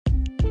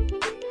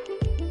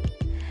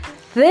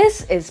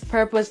This is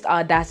Purposed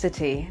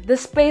Audacity, the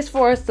space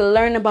for us to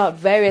learn about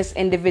various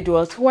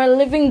individuals who are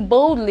living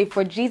boldly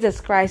for Jesus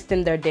Christ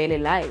in their daily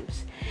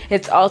lives.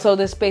 It's also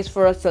the space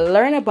for us to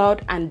learn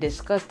about and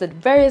discuss the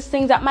various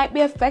things that might be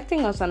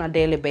affecting us on a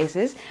daily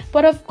basis,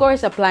 but of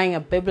course applying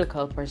a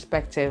biblical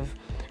perspective.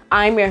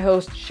 I'm your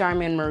host,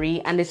 Charmian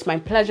Marie, and it's my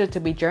pleasure to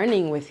be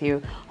journeying with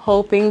you,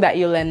 hoping that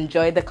you'll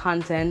enjoy the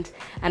content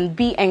and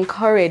be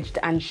encouraged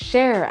and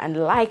share and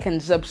like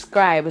and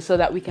subscribe so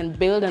that we can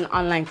build an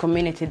online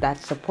community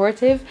that's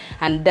supportive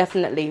and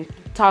definitely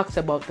talks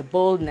about the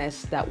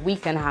boldness that we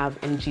can have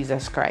in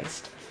Jesus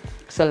Christ.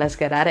 So let's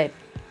get at it.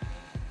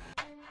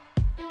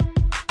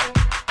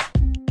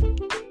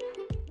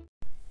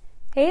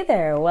 Hey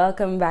there,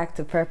 welcome back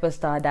to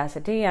Purposed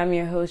Audacity. I'm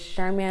your host,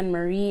 Charmian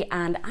Marie,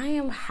 and I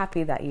am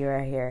happy that you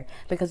are here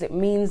because it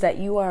means that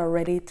you are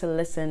ready to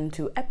listen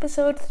to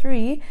episode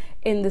 3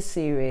 in the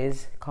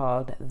series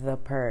called The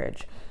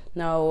Purge.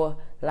 Now,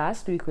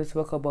 last week we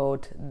spoke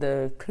about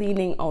the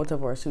cleaning out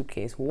of our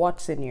suitcase,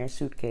 what's in your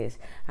suitcase,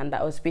 and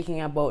that was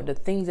speaking about the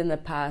things in the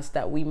past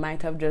that we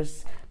might have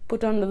just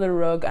put under the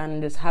rug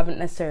and just haven't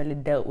necessarily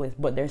dealt with,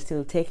 but they're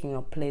still taking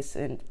up place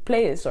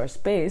or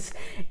space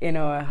in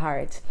our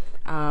heart.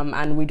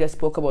 And we just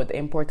spoke about the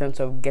importance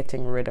of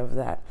getting rid of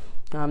that.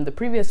 The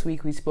previous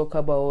week we spoke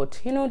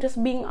about,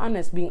 just being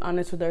honest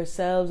with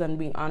ourselves and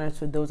being honest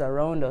with those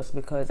around us,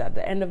 because at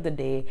the end of the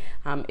day,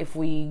 if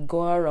we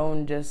go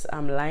around just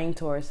lying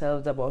to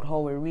ourselves about how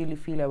we really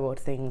feel about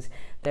things,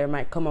 there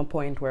might come a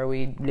point where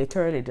we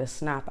literally just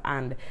snap,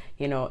 and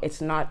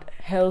it's not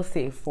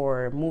healthy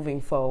for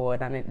moving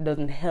forward, and it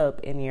doesn't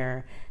help in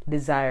your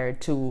desire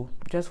to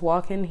just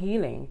walk in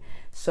healing.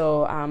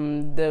 So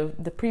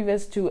the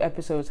previous 2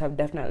 episodes have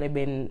definitely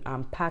been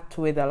packed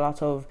with a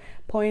lot of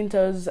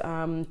pointers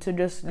to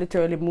just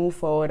literally move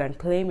forward and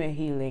claim your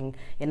healing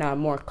in a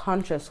more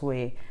conscious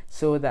way,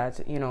 so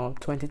that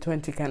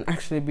 2020 can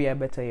actually be a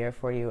better year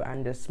for you,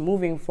 and just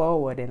moving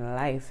forward in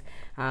life,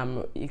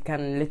 you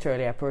can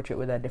literally approach it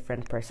with a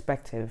different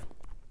perspective.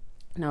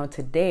 Now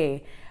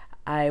today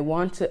I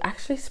want to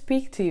actually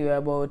speak to you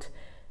about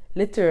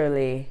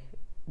literally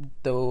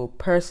the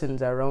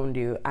persons around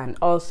you and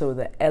also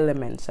the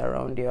elements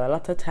around you. A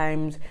lot of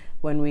times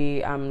when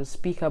we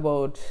speak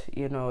about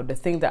the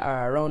things that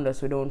are around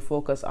us, we don't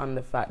focus on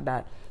the fact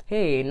that,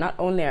 hey, not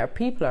only are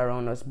people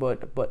around us,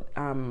 but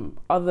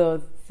other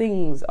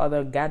things,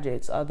 other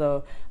gadgets,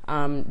 other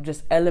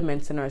just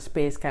elements in our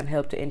space can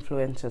help to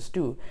influence us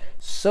too.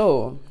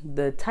 So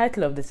the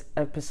title of this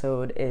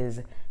episode is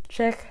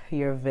Check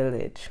Your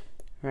Village,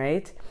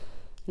 right?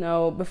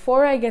 Now,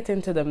 before I get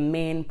into the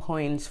main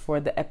points for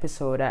the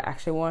episode, I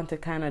actually want to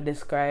kind of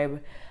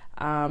describe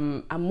a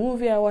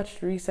movie I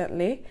watched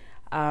recently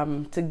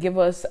to give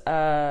us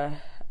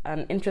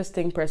an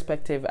interesting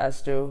perspective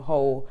as to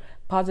how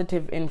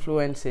positive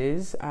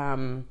influences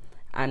and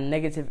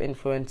negative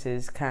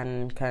influences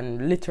can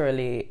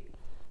literally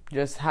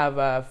just have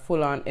a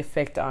full-on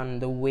effect on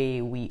the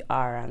way we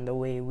are and the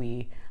way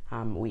we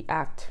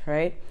act,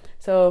 right?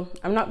 So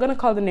I'm not going to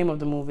call the name of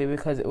the movie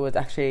because it was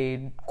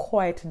actually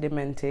quite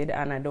demented,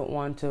 and I don't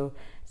want to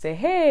say,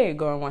 hey,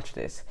 go and watch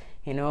this,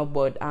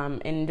 but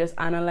in just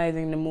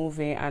analyzing the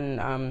movie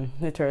and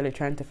literally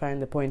trying to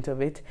find the point of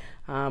it,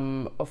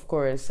 of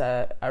course,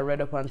 I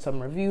read up on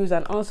some reviews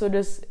and also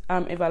just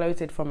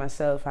evaluated for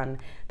myself, and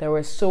there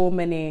were so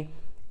many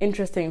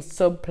interesting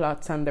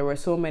subplots, and there were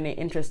so many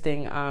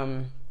interesting,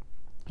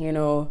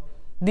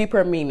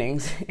 deeper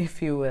meanings,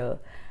 if you will.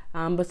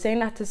 But saying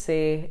that to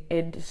say,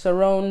 it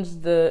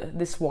surrounds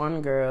this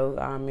one girl,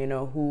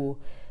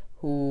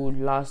 who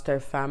lost her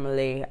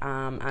family,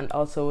 and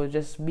also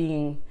just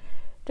being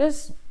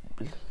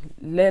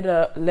led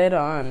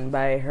on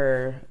by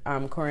her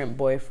current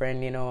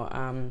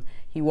boyfriend.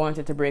 He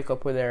wanted to break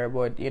up with her,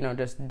 but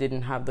just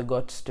didn't have the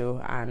guts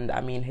to. And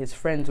I mean, his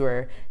friends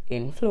were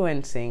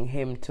influencing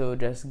him to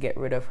just get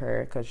rid of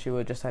her because she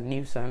was just a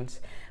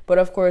nuisance. But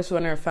of course,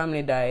 when her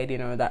family died,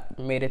 that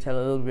made it a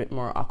little bit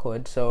more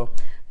awkward. So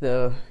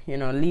the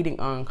leading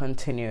on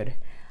continued,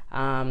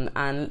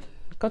 and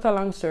cut a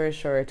long story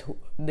short,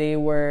 they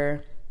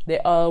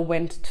all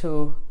went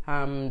to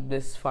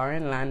this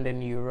foreign land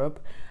in Europe,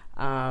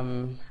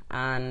 and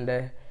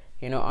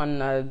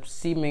on a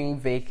seeming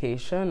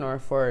vacation or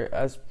for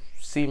a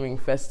seeming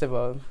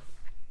festival,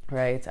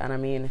 right? And I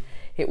mean,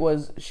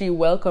 she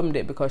welcomed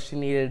it because she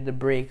needed the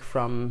break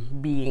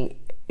from being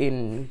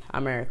in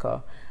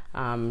America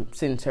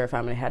since her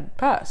family had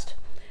passed.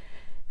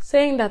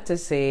 Saying that to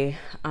say,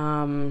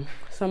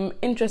 some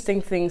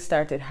interesting things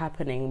started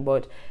happening,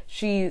 but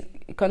she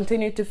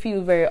continued to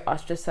feel very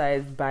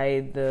ostracized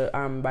by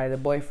the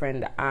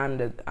boyfriend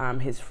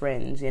and his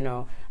friends.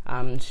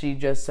 She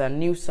just a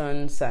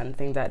nuisance and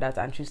things like that,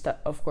 and she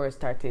of course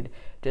started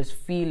just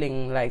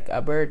feeling like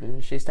a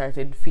burden. She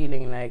started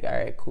feeling like, all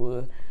right,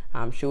 cool.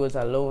 She was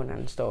alone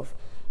and stuff,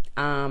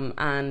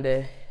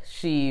 and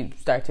she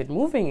started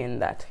moving in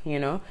that,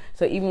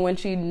 So even when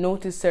she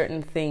noticed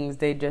certain things,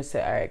 they just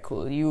say, all right,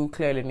 cool, you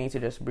clearly need to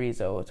just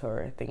breeze out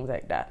or things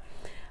like that.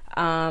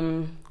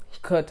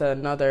 cut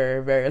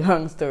another very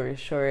long story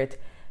short,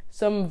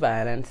 some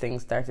violent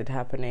things started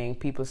happening.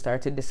 People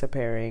started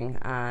disappearing,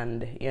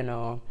 and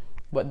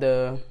but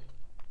the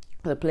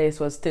place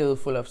was still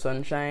full of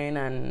sunshine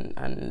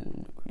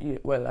and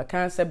well, I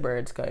can't say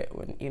birds because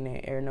when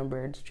hear no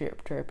birds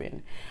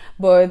chirping,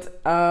 but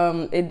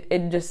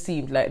it just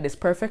seemed like this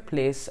perfect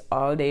place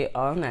all day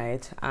all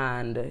night,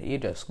 and you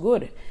just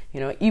good,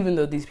 even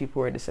though these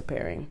people were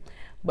disappearing.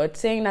 But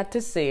saying that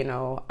to say,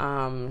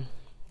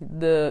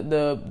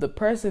 the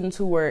persons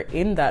who were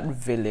in that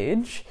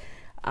village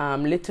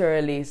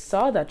literally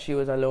saw that she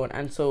was alone,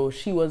 and so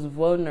she was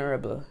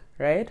vulnerable,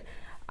 right?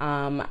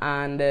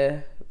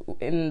 And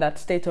in that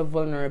state of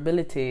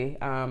vulnerability,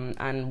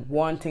 and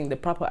wanting the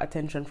proper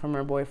attention from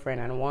her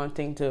boyfriend and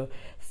wanting to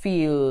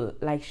feel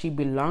like she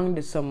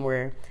belonged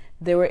somewhere,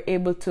 they were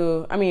able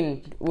to,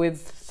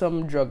 with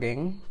some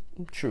drugging,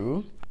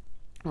 true,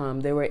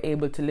 they were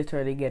able to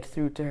literally get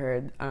through to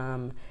her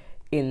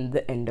in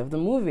the end of the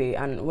movie.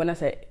 And when I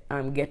say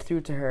get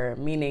through to her,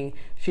 meaning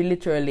she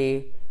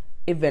literally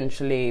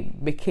eventually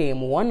became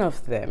one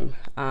of them,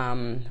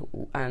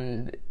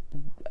 and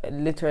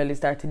literally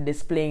started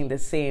displaying the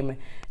same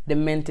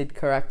demented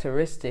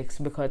characteristics,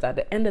 because at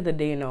the end of the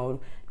day, no,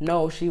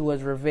 she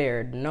was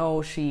revered,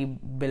 no, she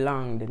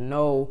belonged,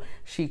 no,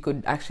 she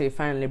could actually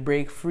finally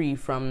break free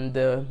from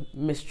the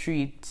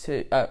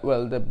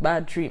the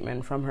bad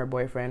treatment from her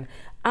boyfriend.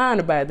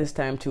 And by this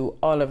time too,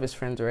 all of his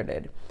friends were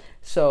dead.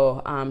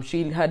 So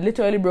she had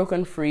literally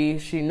broken free.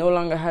 She no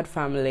longer had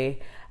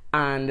family,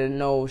 and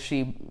no,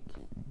 she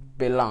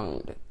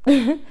belonged.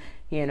 Of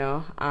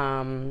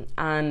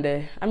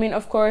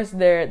course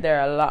there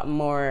are a lot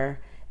more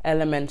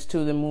elements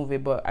to the movie,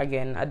 but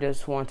again, I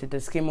just wanted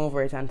to skim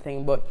over it and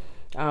think. But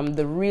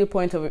the real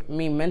point of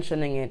me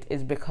mentioning it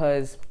is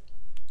because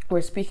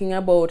we're speaking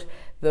about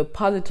the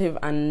positive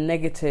and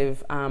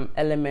negative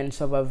elements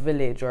of a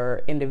village,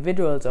 or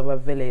individuals of a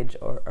village,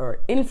 or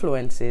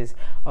influences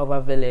of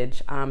a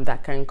village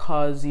that can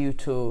cause you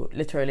to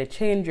literally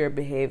change your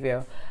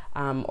behavior,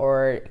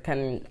 or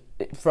can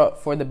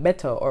for the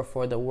better or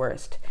for the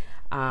worst.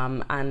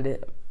 And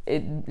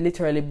it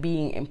literally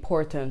being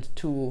important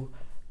to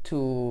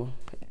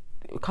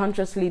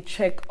consciously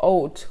check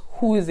out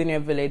who is in your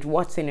village,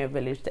 what's in your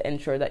village, to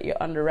ensure that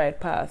you're on the right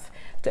path,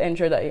 to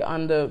ensure that you're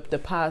on the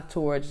path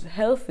towards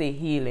healthy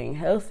healing,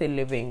 healthy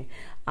living,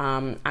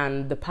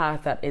 and the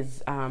path that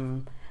is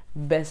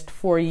best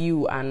for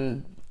you,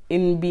 and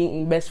in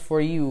being best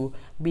for you,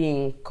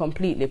 being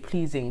completely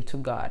pleasing to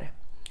God,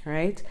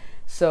 right?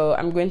 So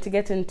I'm going to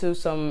get into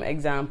some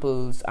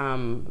examples,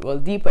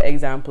 deeper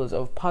examples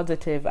of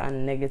positive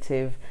and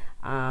negative,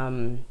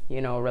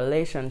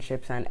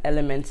 relationships and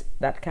elements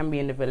that can be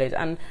in the village.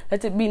 And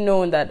let it be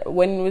known that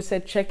when we say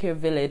check your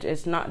village,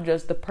 it's not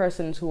just the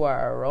persons who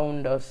are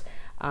around us,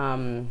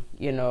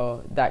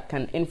 that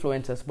can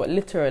influence us, but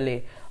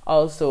literally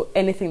also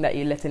anything that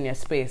you let in your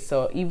space.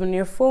 So even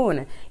your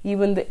phone,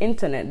 even the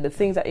internet, the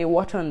things that you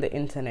watch on the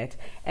internet,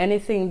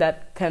 anything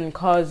that can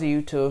cause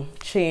you to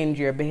change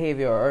your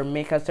behavior or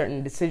make a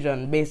certain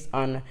decision based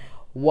on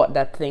what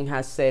that thing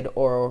has said,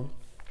 or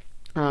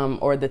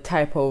the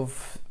type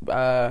of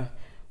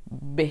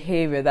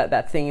behavior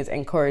that thing is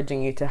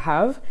encouraging you to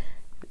have.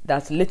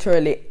 That's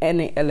literally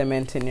any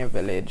element in your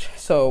village.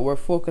 So we're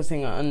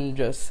focusing on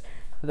just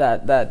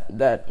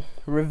that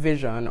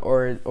revision,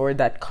 or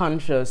that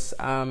conscious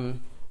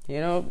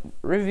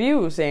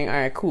review, saying, all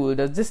right, cool,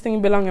 does this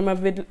thing belong in my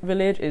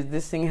village? Is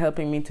this thing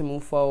helping me to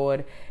move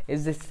forward?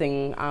 Is this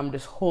thing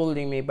just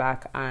holding me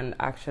back and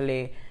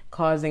actually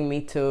causing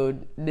me to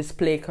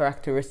display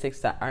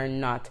characteristics that are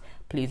not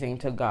pleasing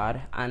to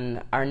God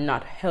and are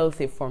not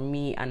healthy for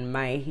me and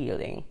my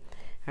healing?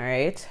 All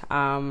right,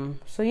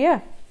 so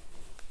yeah,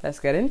 let's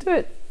get into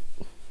it.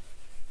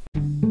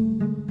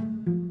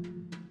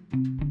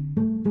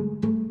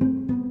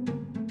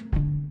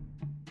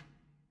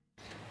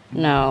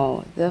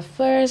 Now, the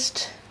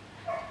first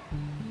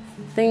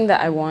thing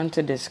that I want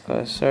to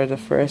discuss, or the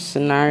first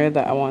scenario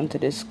that I want to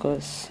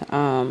discuss,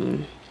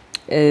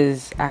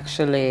 is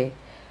actually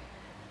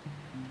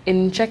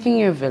in checking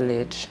your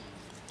village.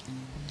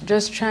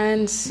 Just try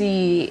and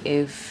see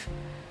if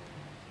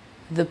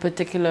the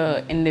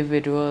particular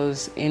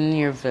individuals in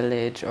your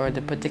village, or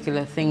the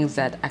particular things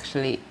that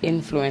actually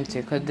influence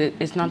you, because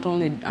it's not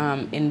only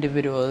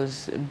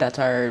individuals that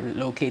are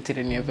located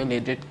in your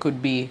village. It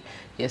could be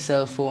your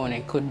cell phone,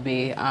 it could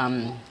be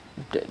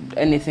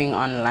anything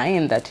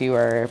online that you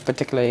are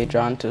particularly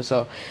drawn to.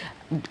 So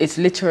it's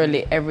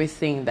literally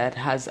everything that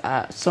has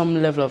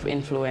some level of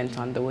influence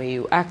on the way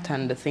you act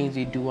and the things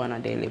you do on a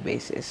daily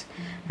basis,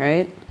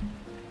 right?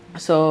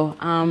 So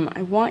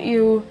I want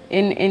you,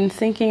 in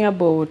thinking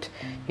about,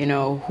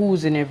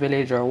 who's in your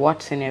village or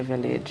what's in your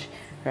village,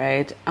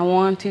 right? I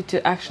want you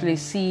to actually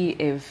see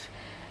if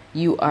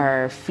you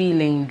are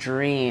feeling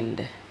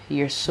drained.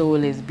 Your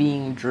soul is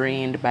being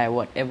drained by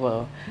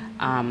whatever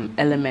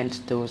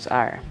element those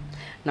are.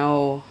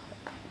 Now,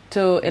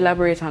 to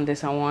elaborate on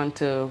this, I want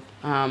to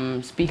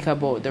speak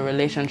about the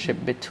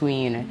relationship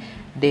between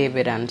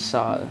David and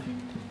Saul.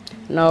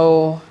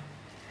 Now,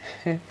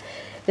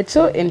 It's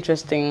so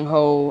interesting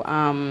how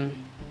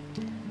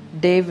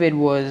David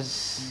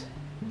was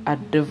a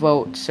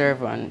devout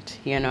servant,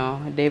 you know.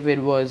 David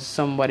was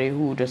somebody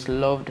who just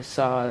loved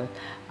Saul.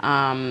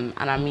 And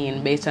I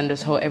mean, based on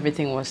just how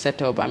everything was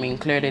set up, I mean,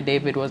 clearly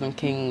David wasn't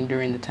king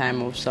during the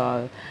time of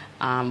Saul,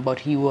 but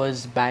he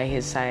was by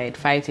his side,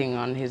 fighting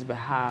on his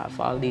behalf,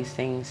 all these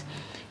things,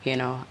 you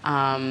know.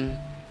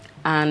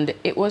 And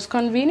it was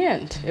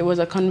convenient. It was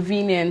a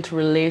convenient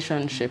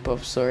relationship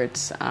of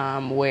sorts,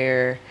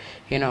 where,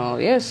 you know,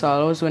 yes,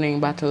 Saul was winning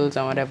battles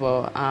and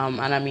whatever. And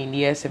I mean,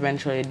 yes,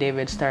 eventually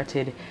David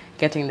started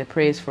getting the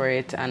praise for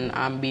it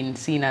and being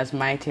seen as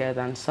mightier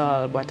than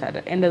Saul. But at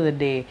the end of the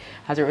day,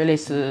 as it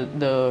relates to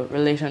the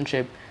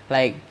relationship,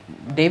 like,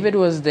 David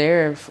was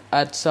there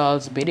at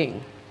Saul's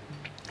bidding.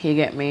 You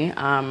get me?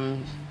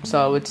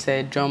 Saul would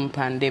say jump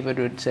and David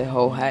would say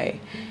how high,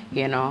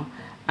 you know.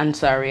 And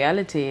so our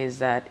reality is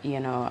that, you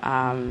know,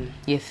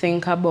 you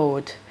think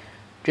about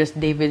just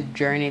David's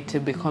journey to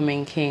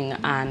becoming king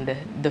and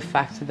the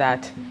fact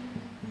that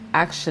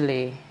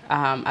actually,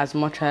 as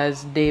much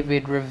as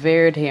David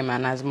revered him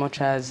and as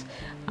much as,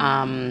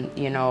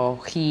 you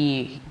know,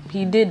 he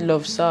did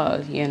love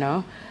Saul, you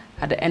know,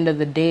 at the end of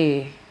the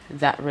day,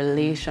 that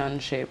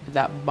relationship,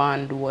 that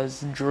bond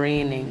was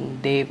draining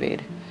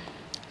David.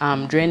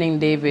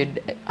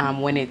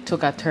 When it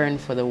took a turn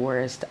for the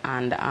worst,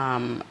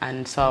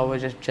 and Saul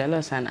was just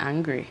jealous and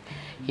angry,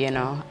 you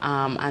know.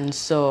 And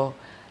so,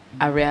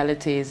 a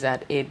reality is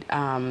that it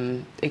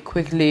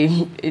quickly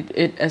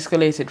it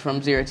escalated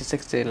from 0 to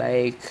 60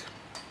 like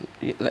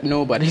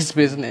nobody's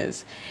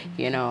business,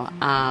 you know.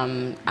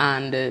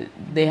 And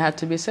they had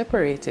to be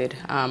separated.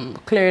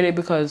 Clearly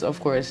because,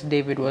 of course,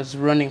 David was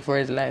running for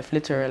his life,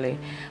 literally,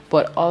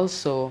 but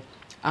also.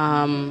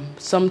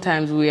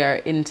 Sometimes we are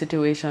in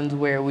situations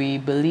where we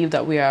believe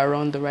that we are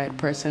around the right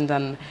persons,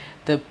 and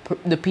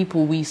the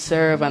people we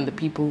serve and the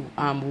people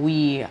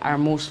we are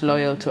most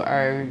loyal to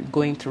are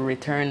going to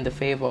return the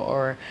favor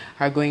or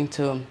are going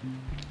to,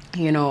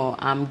 you know,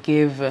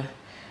 give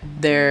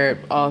their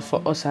all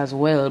for us as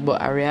well.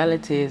 But our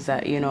reality is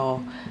that, you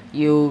know,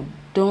 you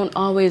don't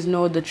always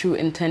know the true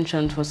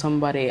intentions for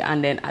somebody,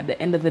 and then at the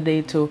end of the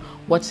day too,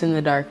 what's in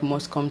the dark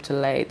must come to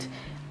light.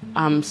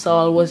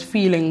 Saul was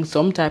feeling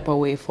some type of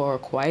way for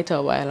quite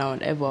a while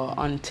and whatever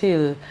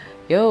until,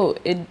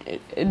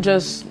 it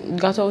just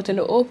got out in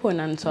the open,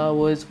 and Saul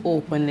was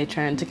openly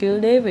trying to kill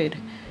David,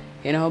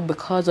 you know,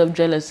 because of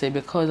jealousy,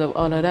 because of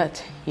all of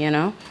that, you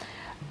know.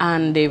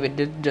 And David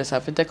did just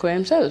have to take away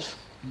himself,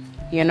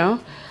 you know.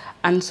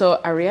 And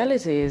so our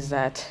reality is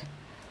that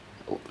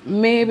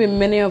maybe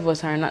many of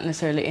us are not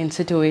necessarily in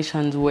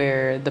situations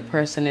where the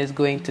person is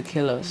going to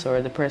kill us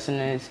or the person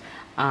is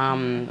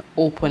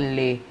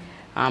openly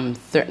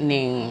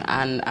threatening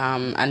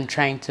and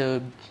trying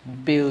to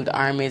build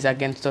armies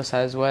against us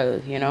as well,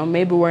 you know.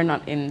 Maybe we're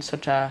not in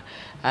such a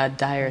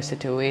dire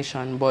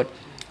situation, but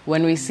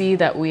when we see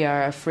that we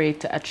are afraid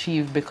to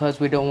achieve because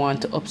we don't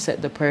want to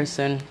upset the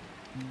person,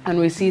 and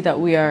we see that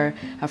we are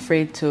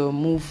afraid to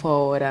move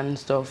forward and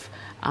stuff,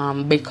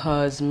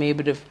 because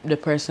maybe the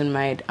person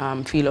might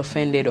feel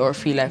offended or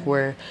feel like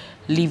we're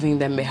leaving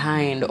them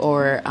behind,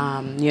 or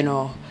you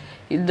know,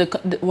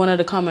 one of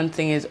the common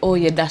thing is, oh,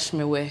 you dash me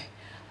away.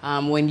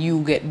 When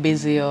you get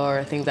busy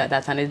or things like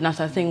that, and it's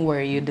not a thing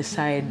where you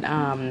decide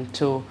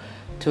to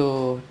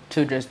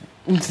just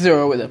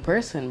zero with a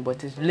person,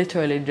 but it's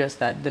literally just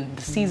that the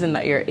season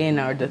that you're in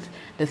or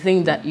the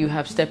thing that you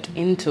have stepped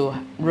into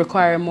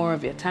require more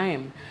of your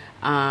time,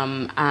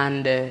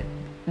 and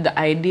the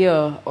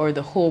idea or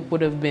the hope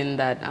would have been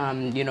that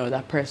you know,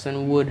 that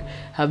person would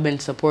have been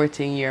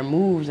supporting your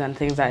moves and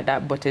things like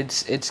that, but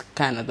it's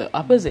kind of the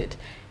opposite.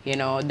 You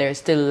know, there's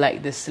still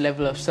like this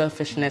level of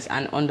selfishness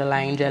and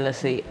underlying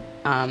jealousy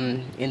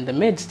in the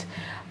midst,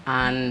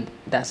 and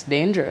that's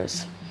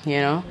dangerous, you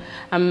know.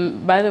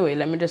 By the way,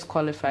 let me just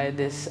qualify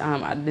this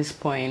at this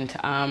point.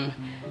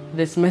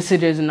 This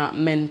message is not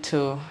meant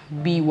to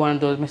be one of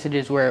those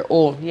messages where,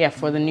 oh yeah,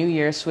 for the new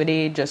year,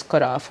 sweetie, just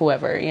cut off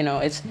whoever, you know.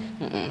 It's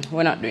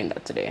we're not doing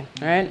that today,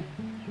 right?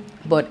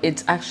 But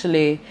it's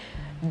actually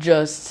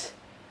just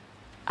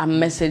a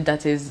message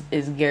that is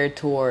geared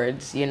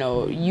towards, you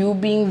know, you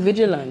being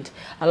vigilant.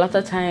 A lot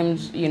of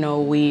times, you know,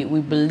 we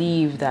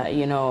believe that,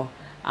 you know,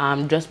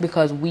 just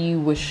because we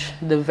wish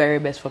the very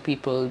best for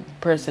people,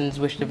 persons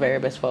wish the very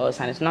best for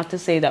us. And it's not to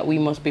say that we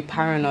must be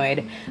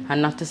paranoid,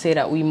 and not to say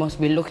that we must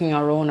be looking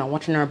around and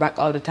watching our back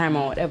all the time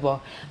or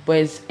whatever, but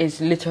it's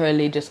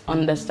literally just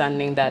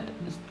understanding that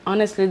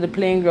honestly the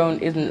playing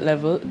ground isn't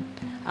level,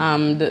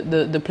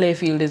 the play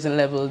field isn't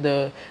level,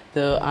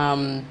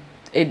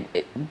 it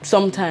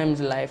sometimes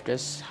life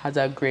just has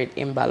a great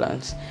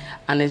imbalance,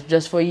 and it's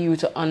just for you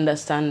to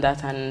understand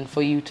that, and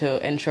for you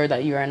to ensure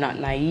that you are not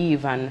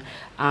naive, and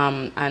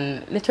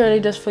literally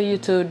just for you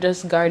to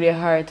just guard your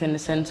heart in the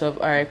sense of,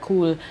 all right,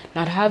 cool,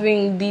 not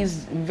having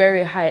these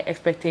very high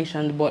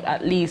expectations, but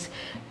at least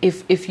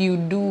if you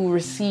do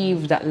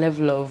receive that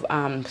level of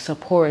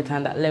support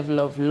and that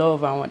level of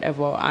love and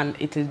whatever, and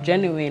it is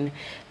genuine,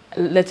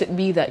 let it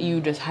be that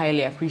you just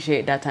highly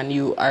appreciate that and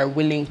you are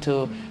willing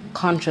to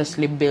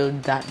consciously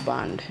build that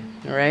bond,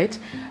 right?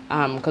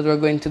 Because we're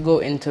going to go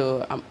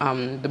into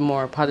the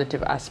more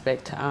positive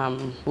aspect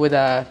with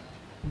a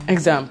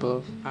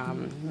example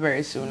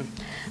very soon.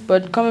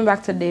 But coming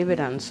back to David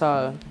and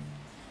Saul,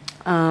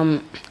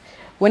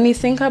 when you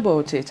think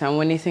about it, and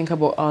when you think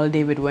about all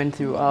David went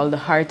through, all the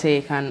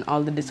heartache and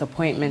all the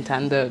disappointment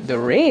and the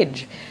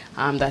rage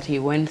that he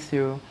went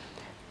through,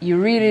 you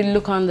really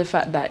look on the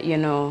fact that,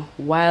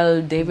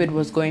 while David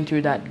was going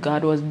through that,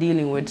 God was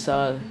dealing with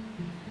Saul.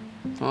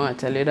 I want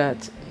to tell you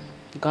that.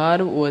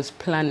 God was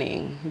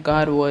planning.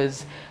 God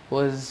was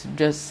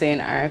just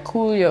saying, all right,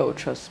 cool, yo,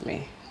 trust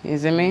me. You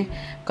see me?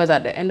 Because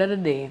at the end of the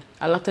day,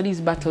 a lot of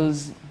these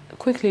battles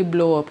quickly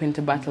blow up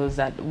into battles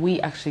that we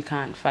actually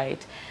can't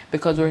fight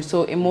because we're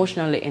so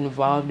emotionally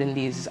involved in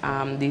these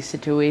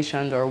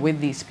situations or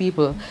with these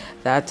people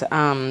that,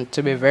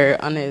 to be very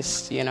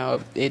honest,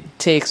 it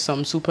takes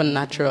some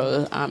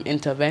supernatural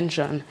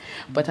intervention.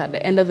 But at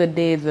the end of the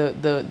day,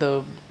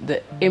 the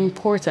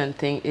important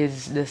thing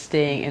is the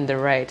staying in the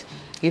right.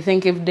 You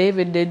think if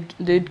David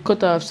did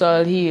cut off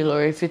Saul's heel,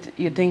 or you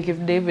think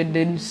if David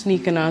did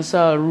sneak in a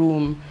Saul's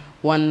room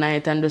one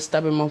night and just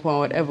stab him up or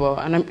whatever,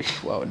 and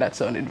wow, that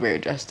sounded very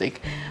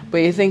drastic. But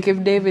you think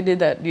if David did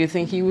that, do you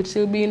think he would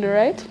still be in the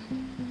right?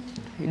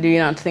 Do you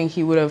not think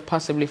he would have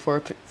possibly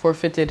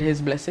forfeited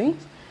his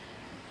blessings?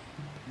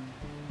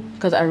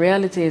 Because our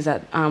reality is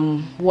that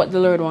what the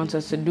Lord wants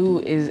us to do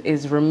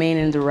is remain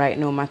in the right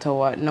no matter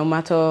what. No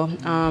matter,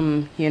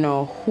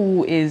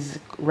 who is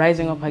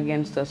rising up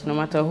against us. No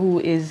matter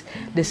who is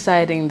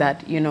deciding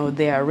that,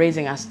 they are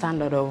raising a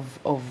standard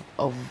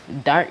of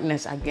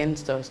darkness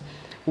against us.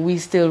 We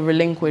still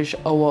relinquish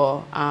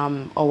our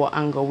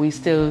anger. We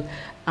still,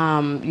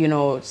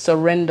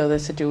 surrender the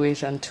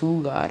situation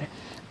to God.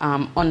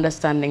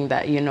 Understanding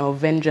that,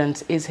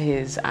 vengeance is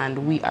His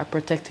and we are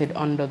protected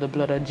under the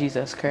blood of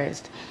Jesus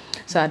Christ.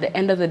 So at the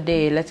end of the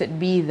day, let it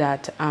be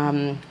that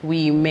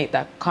we make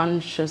that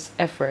conscious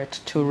effort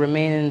to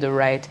remain in the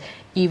right,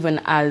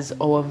 even as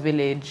our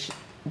village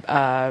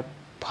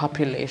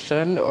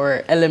population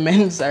or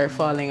elements are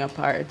falling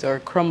apart or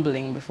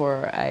crumbling before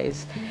our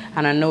eyes.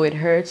 And I know it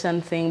hurts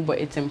and things, but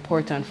it's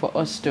important for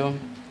us to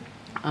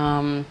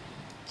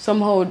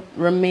somehow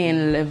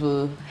remain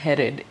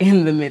level-headed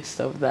in the midst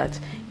of that,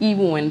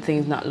 even when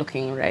things not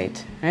looking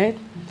right?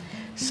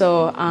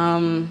 So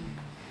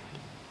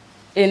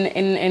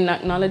in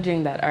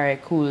acknowledging that, all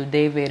right, cool,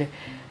 David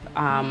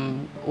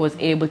was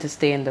able to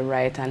stay in the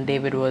right, and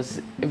David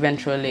was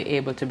eventually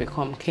able to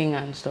become king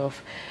and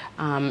stuff.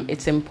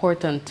 It's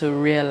important to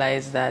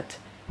realize that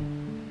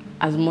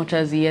as much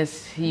as,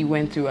 yes, he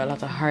went through a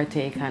lot of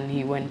heartache and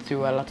he went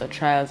through a lot of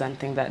trials and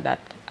things like that,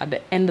 at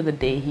the end of the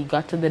day, he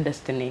got to the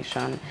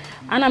destination.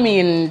 And I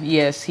mean,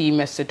 yes, he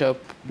messed it up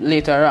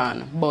later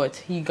on, but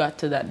he got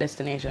to that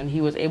destination. He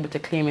was able to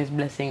claim his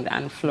blessings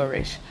and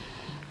flourish,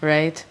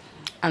 right?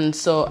 And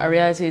so I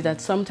realize that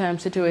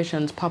sometimes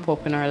situations pop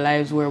up in our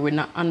lives where we're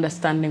not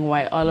understanding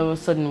why all of a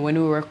sudden, when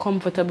we were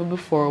comfortable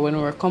before, when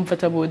we were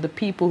comfortable with the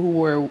people who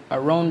were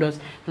around us,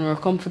 when we were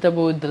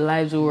comfortable with the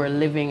lives we were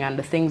living and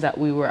the things that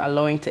we were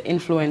allowing to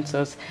influence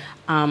us,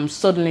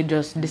 suddenly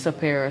just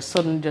disappear, or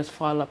suddenly just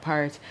fall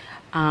apart.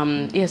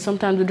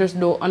 Sometimes we just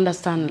don't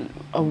understand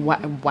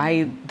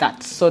why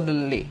that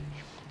suddenly.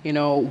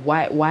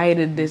 Why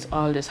did this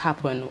all just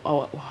happen?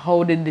 Or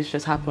how did this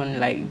just happen,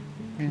 like,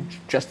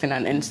 just in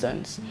an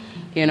instance,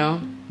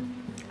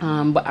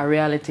 but our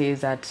reality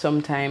is that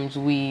sometimes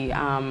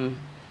the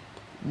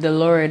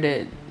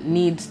Lord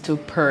needs to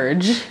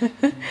purge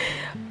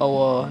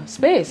our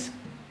space.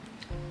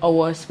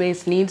 Our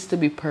space needs to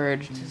be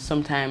purged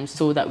sometimes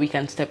so that we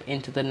can step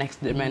into the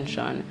next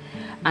dimension.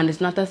 And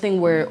it's not a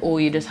thing where,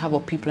 you just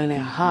have people in your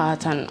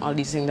heart and all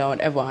these things or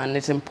whatever. And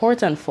it's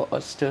important for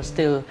us to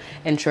still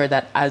ensure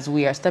that as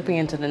we are stepping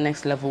into the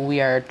next level,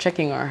 we are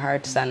checking our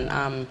hearts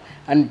and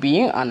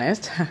being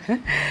honest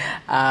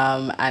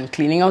and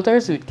cleaning out our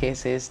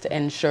suitcases to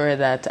ensure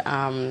that,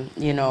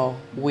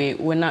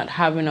 we're not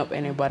having up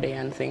anybody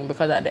and things.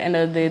 Because at the end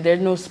of the day,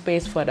 there's no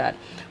space for that.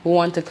 We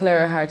want to clear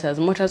our hearts as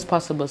much as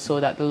possible so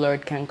that the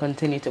Lord can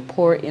continue to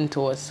pour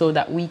into us, so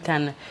that we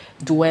can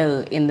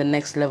dwell in the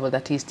next level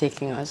that He's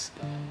taking us.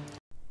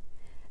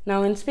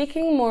 Now, in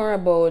speaking more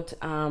about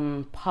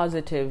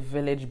positive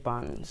village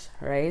bonds,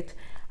 right?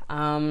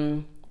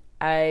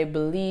 I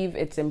believe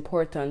it's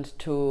important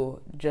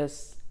to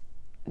just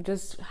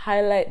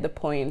highlight the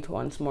point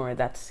once more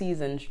that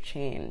seasons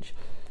change.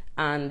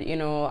 And,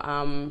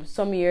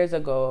 some years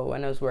ago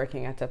when I was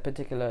working at a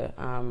particular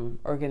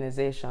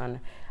organization,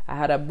 I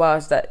had a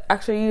boss that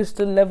actually used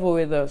to level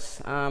with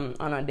us on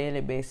a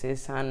daily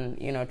basis and,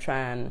 try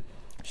and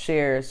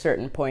share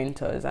certain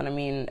pointers. And I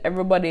mean,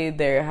 everybody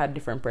there had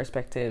different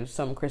perspectives,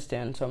 some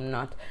Christian, some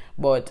not.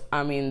 But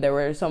I mean, there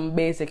were some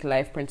basic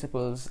life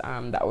principles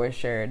that were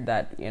shared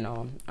that,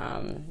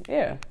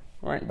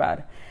 weren't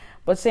bad.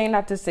 But saying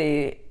that to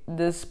say,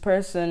 this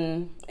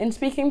person, in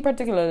speaking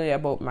particularly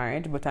about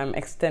marriage, but I'm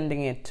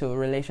extending it to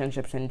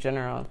relationships in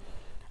general,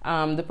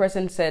 the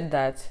person said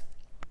that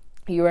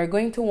you are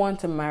going to want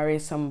to marry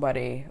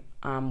somebody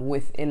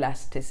with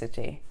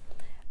elasticity.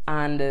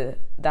 And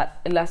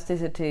that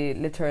elasticity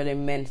literally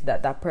meant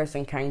that that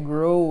person can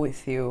grow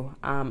with you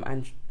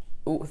and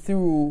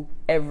through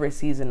every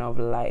season of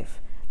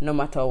life, no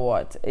matter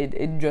what.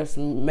 It just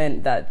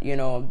meant that, you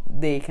know,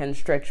 they can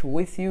stretch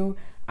with you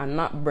and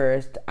not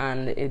burst,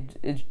 and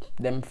it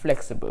them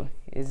flexible.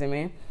 You see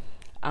me?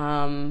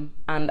 And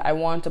I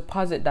want to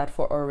posit that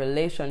for our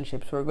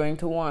relationships, we're going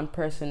to want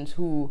persons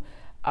who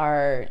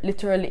are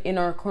literally in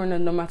our corner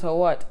no matter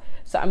what.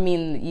 So I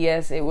mean,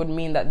 yes, it would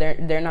mean that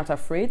they're not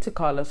afraid to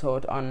call us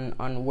out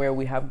on where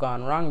we have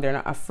gone wrong. They're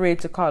not afraid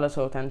to call us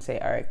out and say,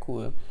 all right,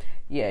 cool,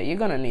 yeah, you're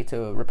gonna need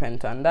to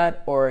repent on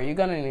that, or you're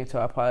gonna need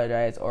to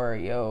apologize, or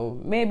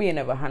yo, maybe you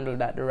never handled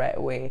that the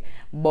right way.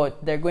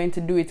 But they're going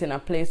to do it in a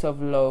place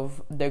of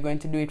love. They're going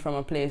to do it from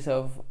a place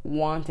of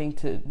wanting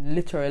to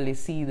literally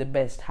see the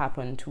best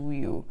happen to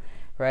you,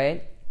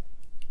 right?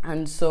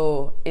 And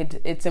so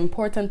it's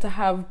important to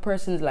have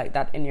persons like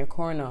that in your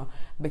corner,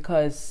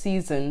 because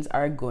seasons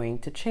are going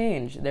to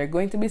change. There are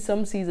going to be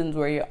some seasons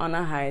where you're on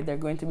a high. There are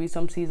going to be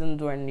some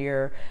seasons when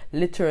you're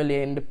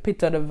literally in the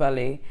pit of the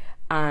valley,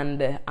 and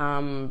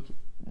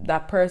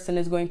that person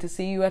is going to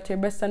see you at your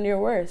best and your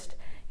worst,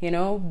 you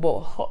know.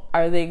 But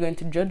are they going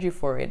to judge you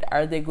for it?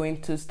 Are they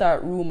going to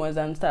start rumors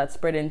and start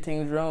spreading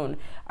things around?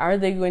 Are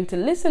they going to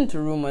listen to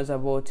rumors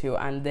about you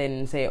and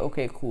then say,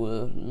 okay,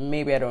 cool,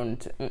 maybe I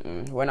don't,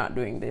 we're not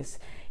doing this,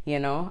 you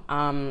know?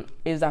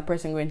 Is that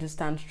person going to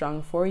stand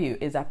strong for you?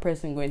 Is that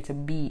person going to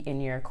be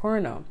in your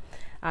corner?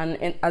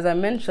 And as I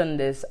mentioned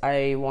this,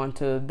 I want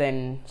to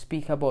then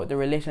speak about the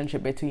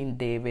relationship between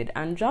David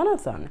and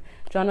Jonathan.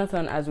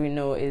 Jonathan, as we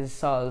know, is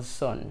Saul's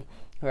son,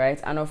 right?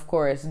 And of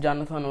course,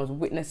 Jonathan was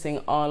witnessing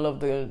all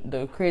of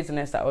the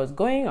craziness that was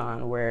going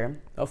on,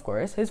 where, of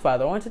course, his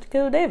father wanted to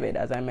kill David,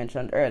 as I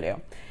mentioned earlier.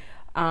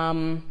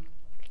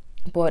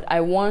 But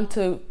I want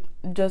to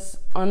just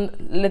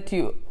let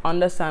you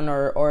understand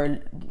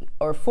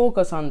or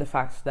focus on the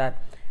fact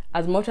that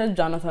as much as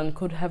Jonathan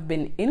could have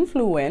been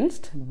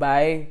influenced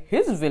by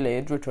his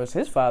village, which was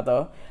his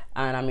father,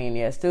 and I mean,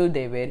 yeah, still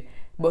David,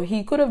 but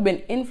he could have been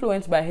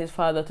influenced by his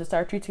father to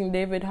start treating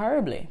David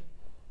horribly,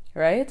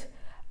 right?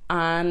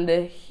 And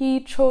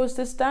he chose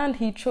to stand.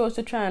 He chose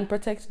to try and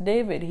protect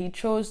David. He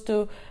chose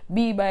to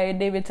be by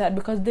David's side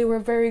because they were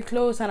very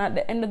close. And at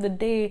the end of the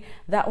day,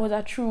 that was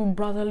a true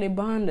brotherly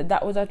bond.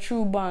 That was a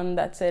true bond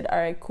that said, all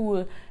right,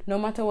 cool. No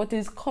matter what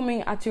is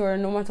coming at you, or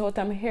no matter what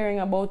I'm hearing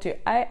about you,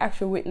 I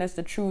actually witnessed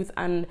the truth.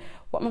 And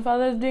what my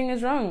father is doing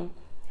is wrong.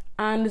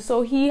 And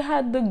so he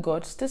had the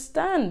guts to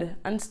stand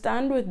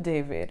with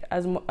David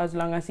as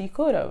long as he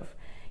could have,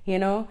 you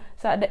know.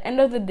 So at the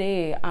end of the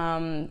day,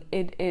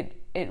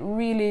 it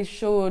really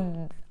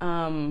showed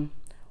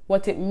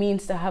what it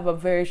means to have a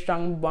very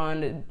strong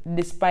bond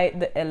despite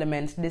the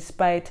elements,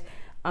 despite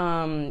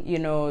you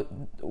know,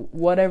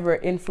 whatever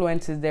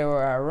influences there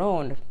were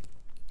around.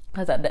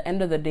 Because at the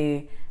end of the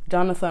day,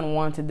 Jonathan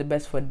wanted the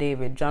best for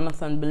David.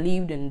 Jonathan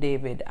believed in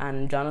David,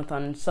 and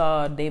Jonathan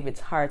saw David's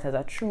heart as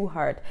a true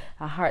heart,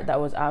 a heart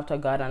that was after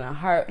God, and a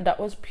heart that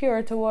was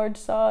pure towards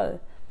Saul,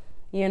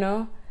 you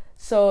know.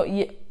 So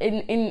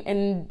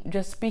in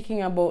just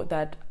speaking about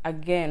that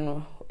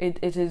again,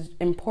 it is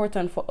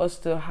important for us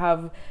to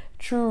have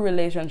true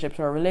relationships,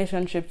 or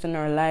relationships in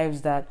our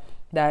lives that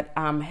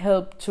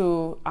help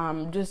to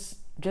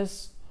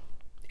just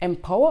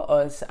empower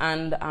us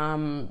and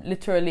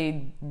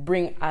literally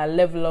bring a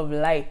level of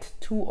light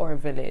to our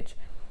village,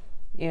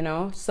 you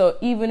know. So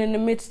even in the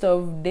midst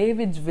of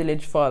David's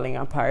village falling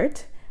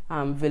apart,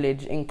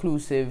 village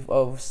inclusive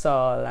of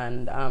Saul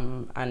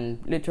and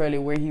literally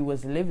where he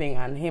was living,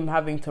 and him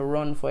having to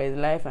run for his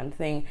life and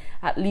thing,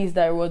 at least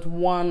there was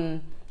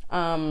one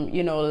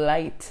you know,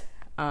 light.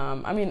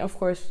 I mean, of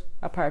course,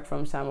 apart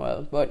from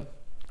Samuel, but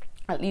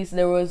at least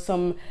there was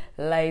some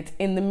light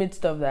in the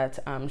midst of that,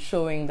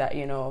 showing that,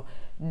 you know,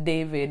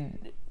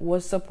 David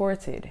was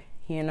supported,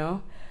 you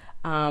know,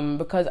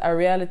 because our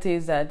reality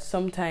is that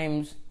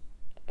sometimes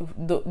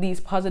these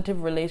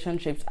positive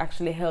relationships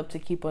actually help to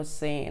keep us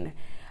sane.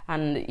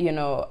 And, you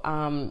know,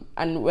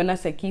 and when I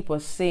say keep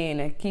us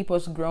sane, keep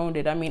us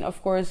grounded, I mean,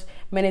 of course,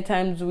 many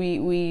times we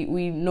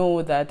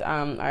know that,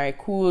 all right,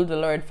 cool, the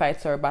Lord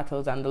fights our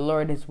battles and the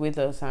Lord is with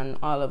us and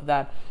all of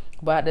that.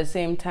 But at the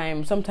same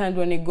time, sometimes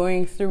when you're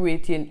going through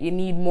it, you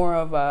need more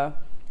of a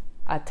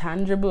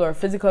tangible or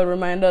physical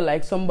reminder,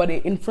 like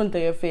somebody in front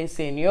of your face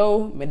saying,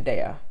 yo, me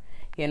there.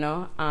 You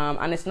know,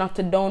 and it's not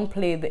to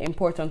downplay the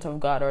importance of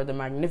God or the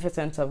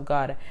magnificence of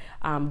God,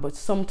 but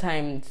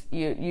sometimes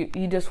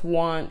you just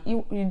want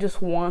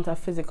a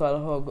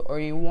physical hug,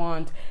 or you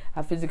want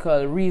a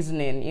physical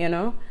reasoning, you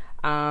know,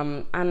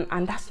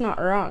 and that's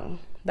not wrong.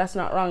 That's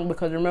not wrong,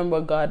 because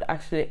remember, God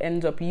actually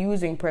ends up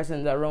using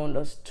persons around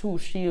us to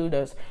shield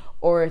us,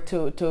 or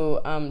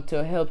to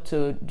help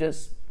to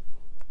just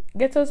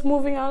get us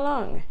moving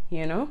along,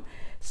 you know.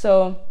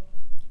 So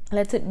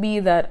let it be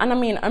that, and I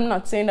mean, I'm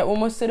not saying that we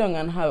must sit down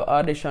and have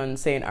auditions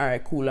saying, all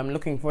right, cool, I'm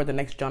looking for the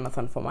next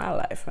Jonathan for my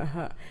life.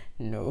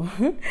 No.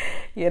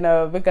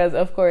 Because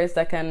of course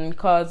that can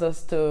cause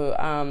us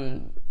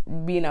to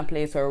be in a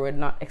place where we're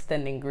not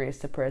extending grace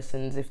to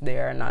persons if they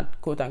are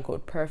not quote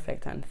unquote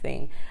perfect and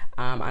thing.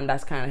 And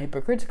that's kind of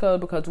hypocritical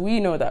because we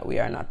know that we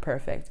are not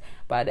perfect.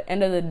 But at the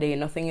end of the day,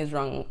 nothing is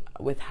wrong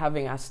with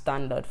having a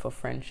standard for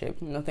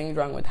friendship. Nothing is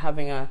wrong with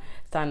having a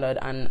standard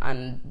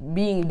and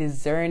being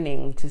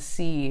discerning to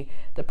see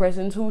the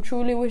persons who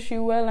truly wish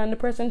you well and the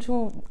persons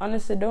who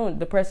honestly don't.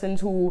 The persons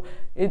who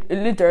it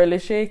literally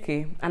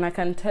shaky. And I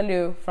can tell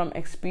you from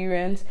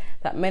experience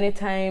that many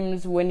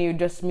times when you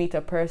just meet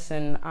a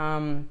person,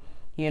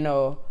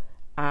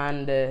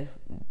 and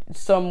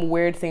some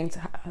weird things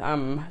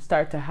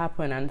start to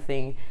happen and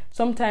thing.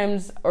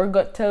 Sometimes our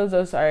gut tells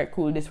us, all right,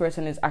 cool, this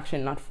person is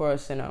actually not for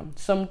us,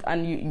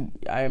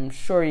 I'm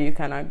sure you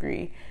can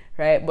agree,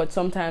 right? But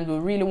sometimes we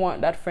really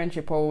want that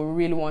friendship, or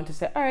we really want to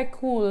say, all right,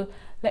 cool,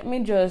 let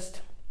me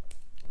just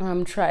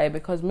try,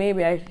 because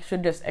maybe I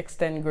should just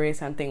extend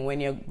grace and thing, when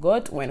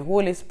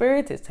Holy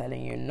Spirit is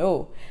telling you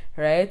no,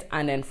 right?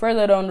 And then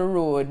further down the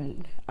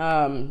road,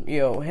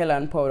 hell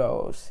and powder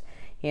house.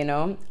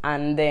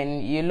 And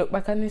then you look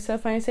back at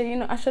yourself and you say,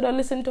 I should have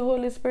listened to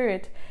Holy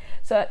Spirit.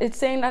 So it's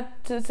saying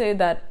that to say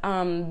that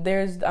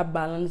there's a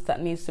balance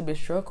that needs to be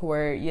struck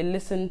where you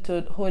listen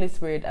to Holy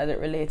Spirit as it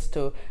relates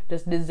to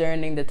just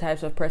discerning the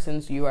types of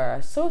persons you are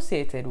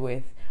associated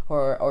with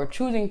or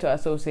choosing to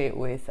associate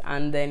with,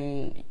 and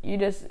then you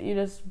just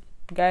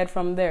guide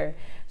from there.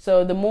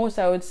 So the most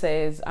I would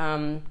say is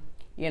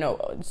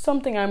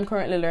something I'm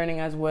currently learning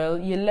as well,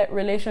 you let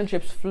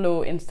relationships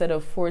flow instead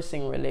of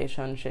forcing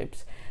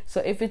relationships. So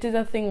if it is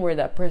a thing where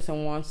that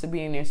person wants to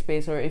be in your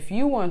space, or if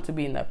you want to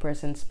be in that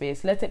person's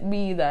space, let it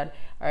be that,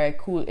 all right,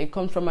 cool, it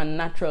comes from a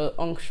natural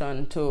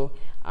unction to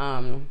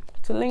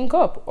link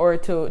up or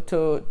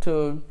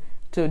to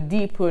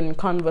deepen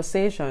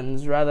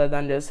conversations rather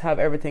than just have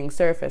everything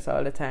surface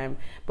all the time.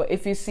 But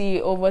if you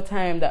see over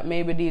time that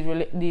maybe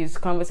these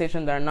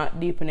conversations are not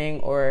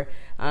deepening, or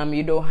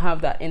you don't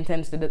have that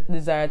intense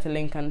desire to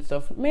link and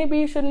stuff, maybe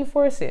you shouldn't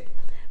force it.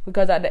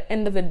 Because at the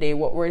end of the day,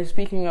 what we're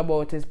speaking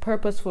about is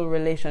purposeful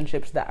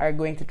relationships that are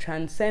going to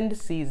transcend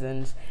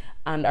seasons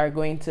and are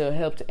going to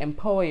help to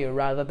empower you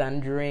rather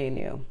than drain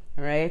you,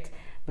 right?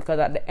 Because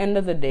at the end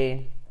of the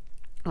day,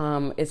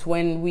 it's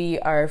when we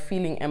are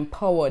feeling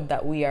empowered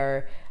that we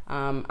are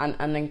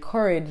and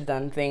encouraged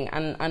and thing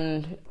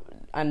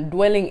and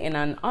dwelling in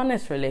an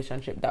honest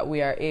relationship that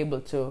we are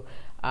able to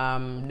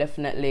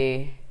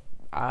definitely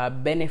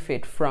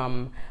benefit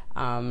from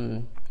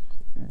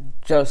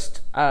just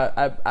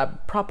a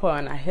proper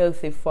and a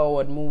healthy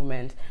forward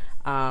movement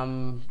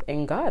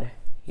in God,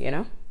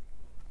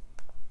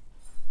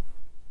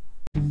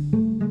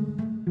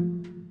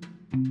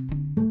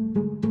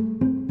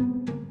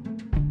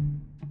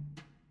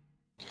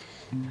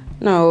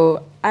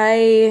 Now,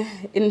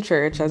 in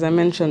church, as I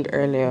mentioned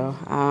earlier,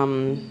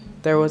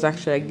 there was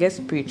actually a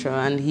guest preacher,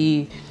 and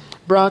he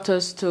brought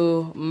us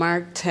to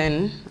Mark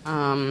 10,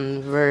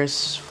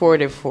 verse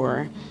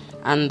 44.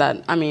 And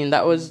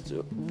that was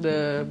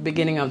the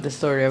beginning of the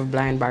story of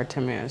blind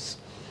Bartimaeus.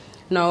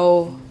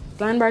 Now,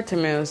 blind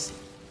Bartimaeus,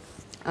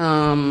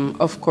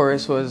 of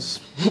course,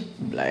 was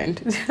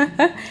blind.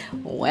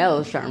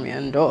 Well,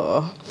 Charmian,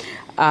 duh.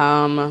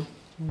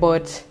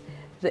 But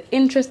the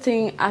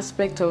interesting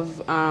aspect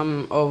of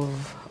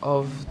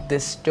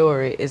this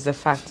story is the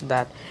fact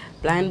that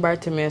blind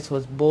Bartimaeus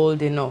was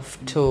bold enough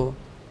to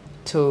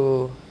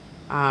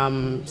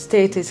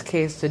state his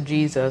case to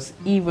Jesus,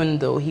 even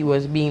though he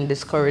was being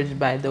discouraged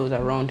by those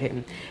around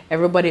him.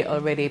 Everybody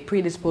already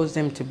predisposed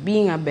him to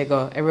being a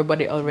beggar.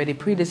 Everybody already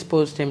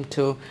predisposed him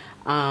to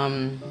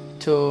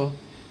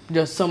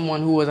just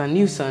someone who was a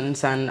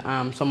nuisance and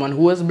someone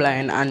who was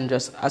blind, and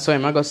just I saw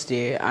him I go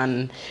stay,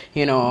 and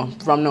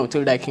from now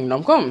till thy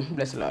kingdom come,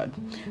 bless the Lord.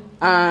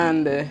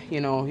 And he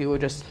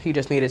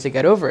just needed to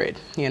get over it,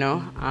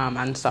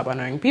 and stop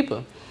annoying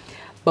people.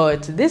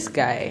 But this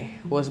guy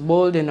was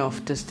bold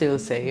enough to still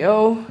say,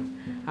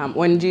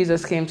 when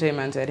Jesus came to him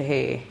and said,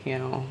 hey,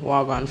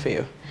 walk on for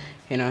you,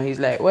 he's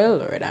like, well,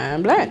 Lord, I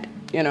am blind,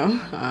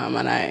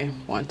 and I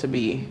want to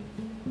be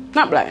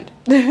not blind,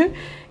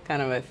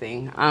 kind of a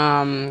thing.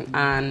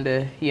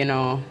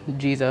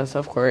 Jesus,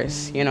 of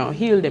course,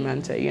 healed him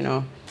and said,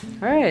 all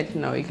right,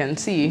 now you can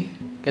see,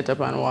 get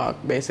up and walk,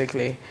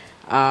 basically.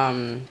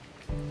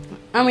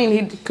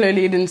 He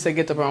clearly didn't say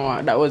get up and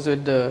walk. That was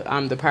with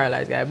the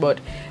paralyzed guy. But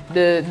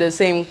the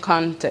same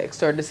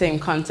context or the same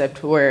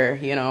concept where,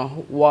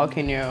 walk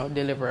in your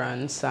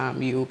deliverance,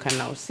 you can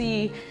now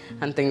see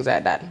and things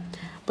like that.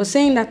 But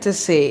saying that to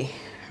say,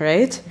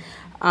 right,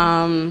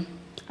 I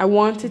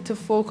wanted to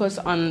focus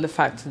on the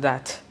fact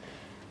that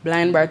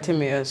blind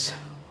Bartimaeus,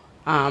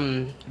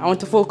 I want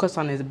to focus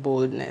on his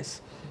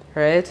boldness,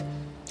 right?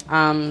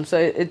 So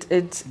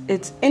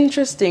it's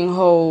interesting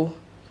how,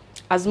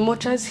 as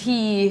much as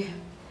he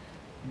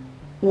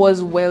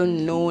was well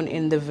known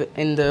in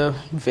the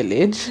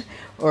village,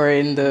 or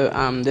in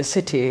the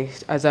city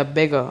as a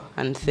beggar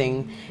and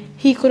thing,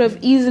 he could have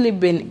easily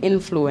been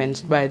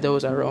influenced by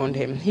those around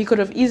him. He could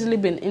have easily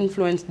been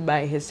influenced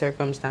by his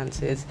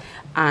circumstances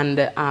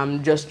and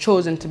just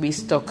chosen to be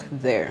stuck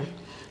there.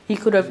 He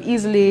could have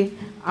easily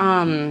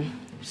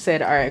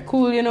said, all right,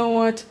 cool, you know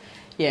what?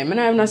 Yeah,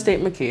 I'm not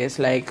state my case.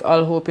 Like,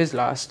 all hope is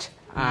lost.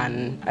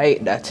 And I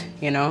hate that,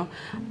 you know.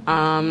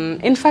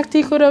 In fact,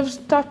 he could have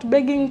stopped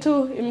begging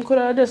too. He could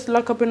have just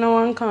locked up in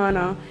one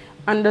corner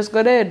and just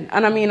got dead.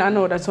 And I mean, I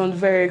know that sounds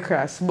very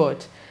crass,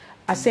 but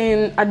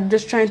I'm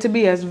just trying to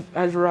be as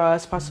raw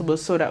as possible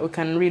so that we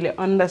can really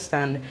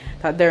understand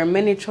that there are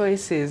many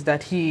choices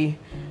that he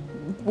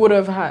would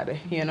have had,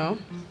 you know.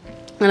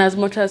 And as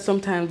much as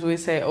sometimes we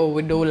say, oh,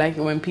 we don't like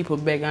it when people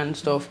beg and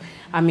stuff,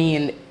 I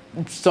mean,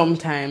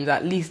 sometimes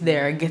at least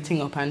they're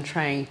getting up and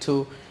trying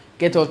to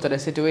get out of the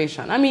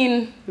situation. I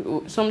mean,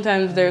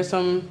 sometimes there's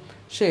some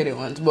shady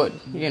ones, but,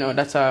 you know,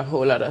 that's a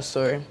whole other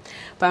story.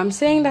 But I'm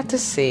saying that to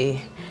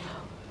say,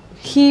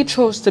 he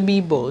chose to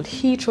be bold.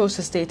 He chose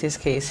to state his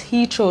case.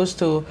 He chose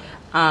to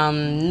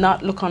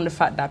not look on the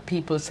fact that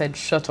people said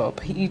shut up.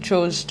 He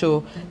chose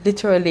to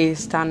literally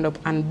stand up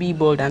and be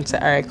bold and say,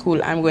 all right,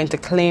 cool, I'm going to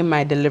claim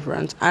my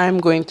deliverance. I'm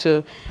going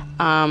to,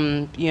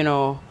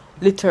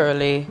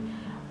 literally,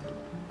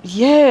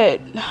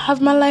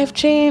 have my life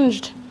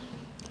changed.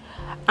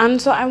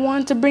 And so I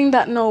want to bring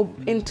that now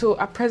into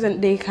a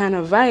present day kind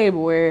of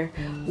vibe where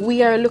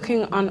we are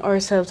looking on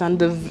ourselves and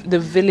the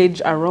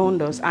village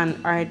around us. And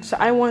all right, so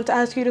I want to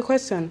ask you the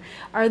question: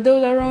 are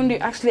those around you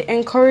actually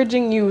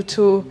encouraging you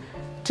to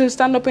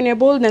stand up in your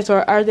boldness,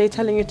 or are they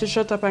telling you to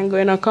shut up and go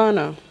in a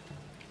corner?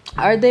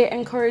 Are they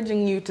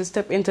encouraging you to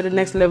step into the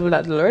next level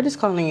that the Lord is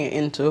calling you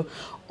into,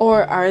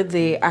 or are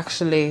they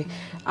actually,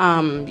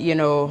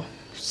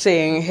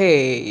 saying,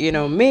 hey,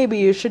 maybe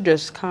you should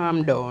just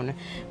calm down.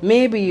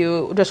 Maybe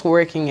you're just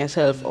working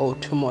yourself out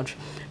too much.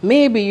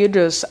 Maybe you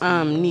just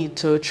need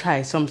to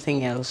try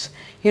something else.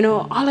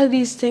 All of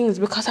these things,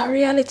 because our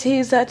reality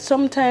is that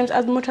sometimes,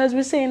 as much as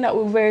we're saying that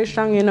we're very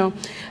strong,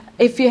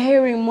 if you're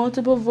hearing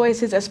multiple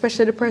voices,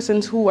 especially the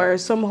persons who are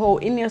somehow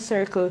in your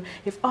circle,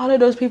 if all of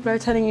those people are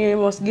telling you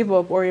must give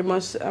up or you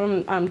must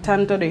turn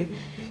to the,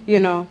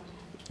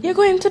 you're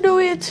going to do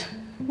it.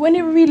 When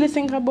you really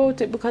think about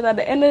it, because at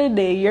the end of the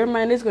day, your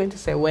mind is going to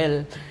say,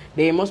 well,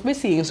 they must be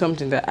seeing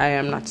something that I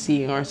am not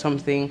seeing, or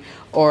something,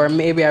 or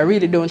maybe I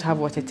really don't have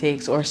what it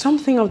takes, or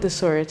something of the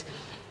sort.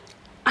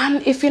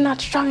 And if you're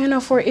not strong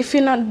enough, or if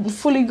you're not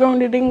fully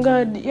grounded in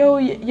God,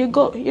 you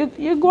go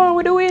on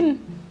with the win.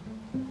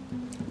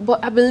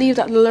 But I believe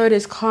that the Lord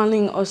is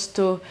calling us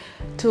to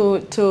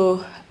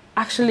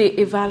actually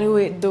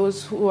evaluate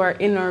those who are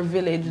in our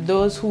village,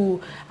 those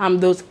who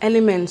those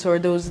elements or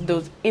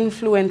those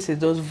influences,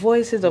 those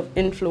voices of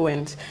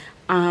influence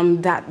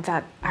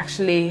that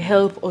actually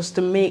help us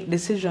to make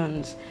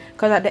decisions.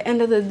 Because at the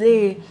end of the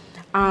day,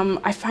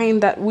 I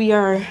find that we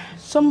are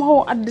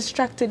somehow a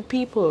distracted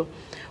people.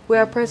 We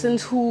are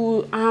persons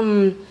who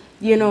any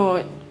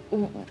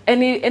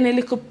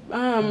little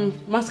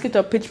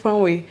mosquito pitch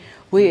one way,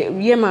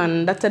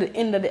 that's at the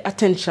end of the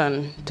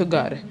attention to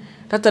God.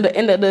 That's at the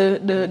end of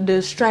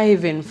the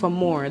striving for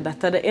more.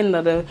 That's at the end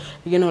of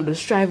the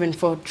striving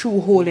for true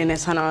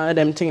holiness and all of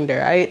them things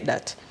there. I hate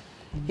that.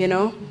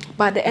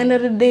 But at the end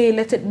of the day,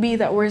 let it be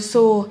that we're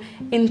so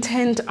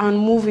intent on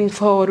moving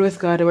forward with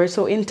God. We're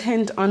so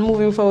intent on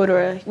moving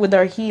forward with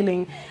our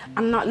healing,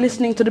 and not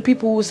listening to the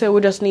people who say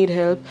we just need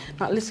help.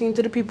 Not listening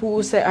to the people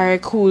who say, all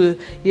right, cool,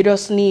 you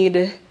just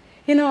need,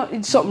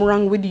 it's something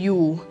wrong with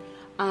you.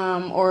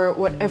 Or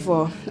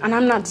whatever. And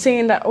I'm not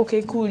saying that,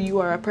 okay, cool, you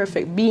are a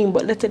perfect being,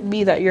 but let it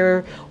be that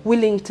you're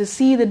willing to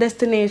see the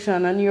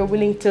destination and you're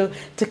willing to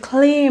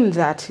claim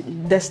that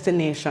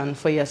destination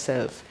for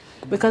yourself.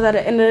 Because at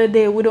the end of the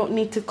day, we don't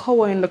need to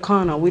cower in the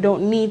corner. We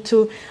don't need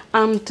to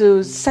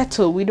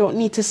settle. We don't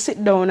need to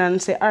sit down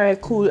and say, all right,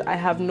 cool, I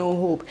have no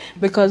hope.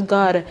 Because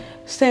God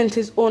sent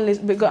his only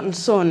begotten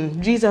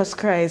Son, Jesus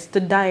Christ, to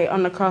die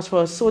on the cross for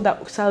us so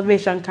that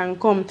salvation can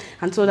come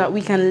and so that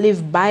we can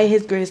live by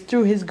his grace,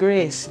 through his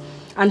grace,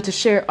 and to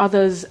share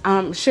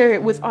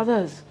it with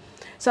others.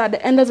 So at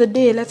the end of the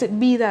day, let it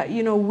be that,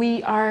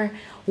 we are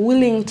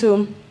willing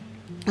to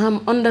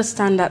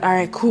understand that, all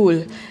right,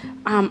 cool,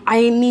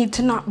 I need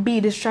to not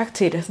be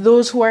distracted.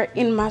 Those who are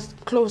in my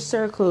close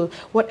circle,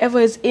 whatever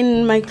is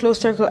in my close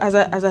circle as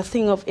a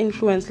thing of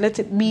influence, let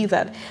it be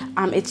that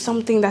it's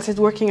something that is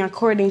working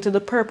according to the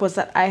purpose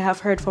that I have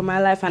heard for my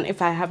life. And if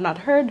I have not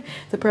heard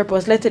the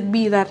purpose, let it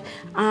be that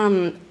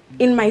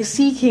in my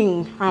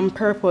seeking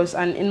purpose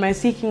and in my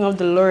seeking of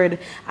the Lord,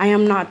 I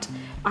am not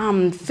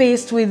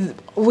faced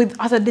with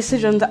other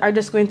decisions that are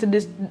just going to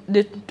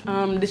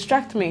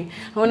distract me.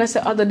 And when I say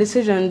other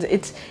decisions,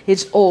 it's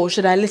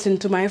should I listen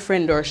to my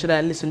friend or should I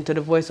listen to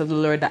the voice of the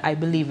Lord that I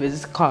believe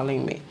is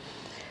calling me?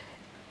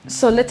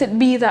 So let it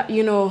be that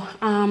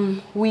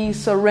we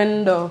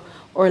surrender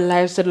our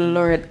lives to the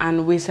Lord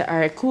and we say, all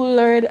right, cool,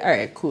 Lord, all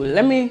right, cool.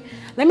 Let me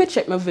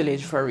check my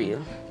village for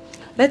real.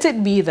 Let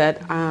it be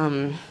that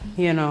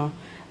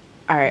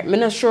alright, I'm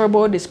not sure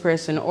about this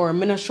person, or I'm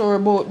not sure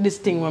about this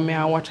thing when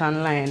I watch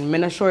online.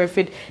 I'm not sure if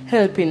it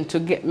helping to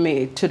get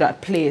me to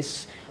that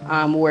place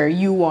where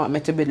you want me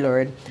to be,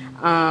 Lord.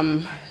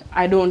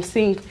 I don't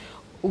think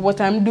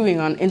what I'm doing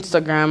on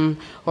Instagram,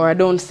 or I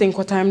don't think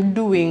what I'm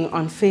doing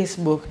on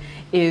Facebook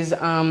is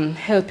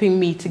helping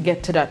me to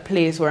get to that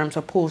place where I'm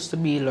supposed to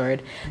be,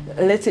 Lord.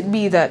 Let it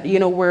be that,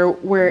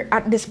 we're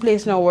at this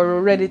place now where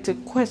we're ready to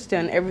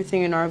question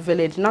everything in our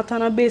village, not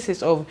on a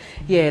basis of,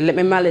 let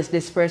me malice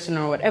this person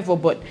or whatever,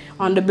 but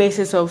on the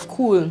basis of,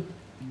 cool,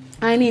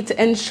 I need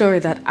to ensure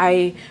that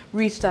I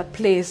reach that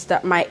place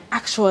that my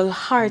actual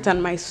heart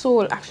and my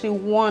soul actually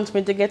wants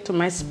me to get to,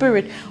 my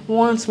spirit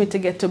wants me to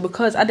get to,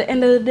 because at the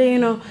end of the day,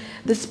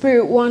 the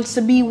spirit wants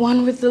to be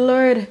one with the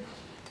Lord.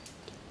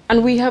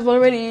 And we have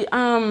already,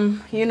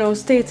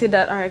 stated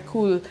that, all right,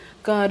 cool,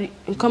 God,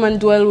 come and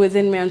dwell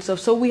within me and stuff.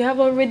 So we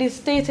have already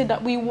stated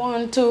that we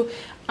want to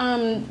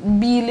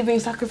be living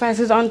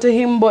sacrifices unto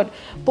Him, but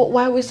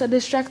why are we so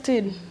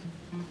distracted?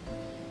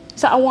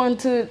 So I want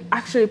to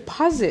actually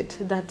posit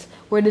that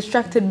we're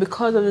distracted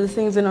because of the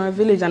things in our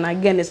village. And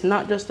again, it's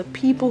not just the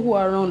people who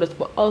are around us,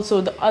 but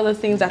also the other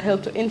things that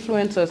help to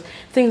influence us.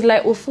 Things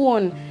like our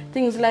phone,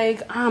 things like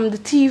the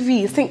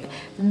TV,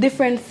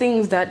 different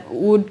things that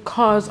would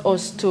cause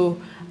us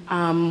to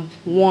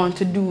want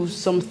to do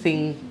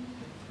something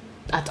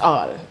at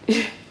all.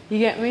 You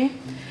get me?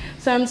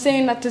 So I'm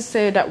saying that to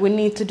say that we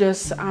need to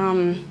just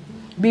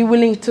be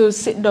willing to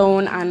sit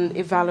down and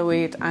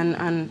evaluate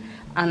and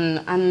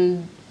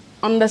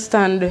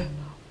understand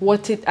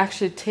what it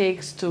actually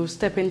takes to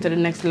step into the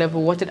next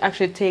level, what it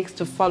actually takes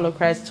to follow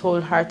Christ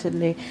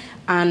wholeheartedly,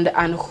 and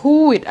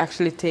who it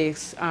actually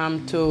takes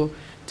to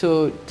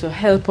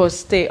help us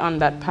stay on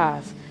that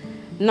path.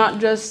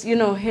 Not just,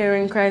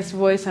 hearing Christ's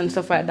voice and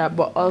stuff like that,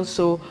 but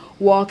also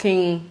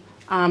walking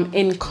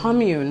in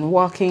commune,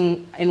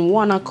 walking in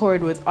one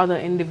accord with other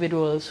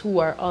individuals who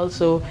are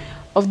also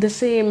of the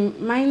same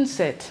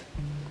mindset.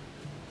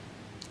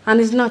 And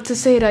it's not to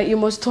say that you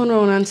must turn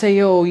around and say,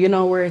 yo, you're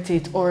not worth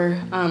it, or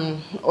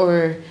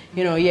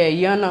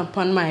you're not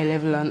on my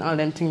level and all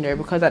them things there.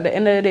 Because at the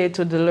end of the day,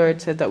 the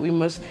Lord said that we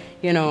must,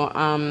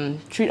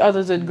 treat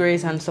others with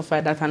grace and stuff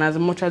like that. And as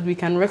much as we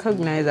can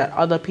recognize that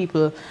other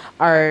people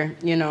are,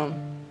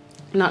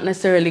 not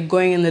necessarily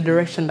going in the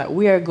direction that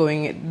we are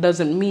going, it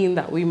doesn't mean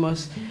that we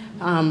must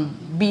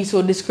be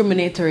so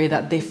discriminatory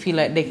that they feel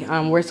like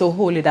we're so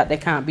holy that they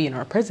can't be in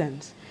our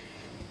presence.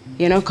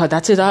 Because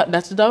that's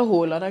a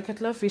whole other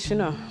kettle of fish,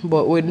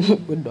 But we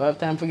don't have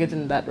time for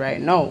getting that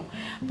right now.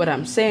 But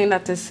I'm saying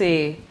that to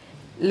say,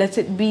 let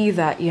it be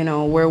that,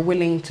 we're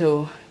willing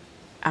to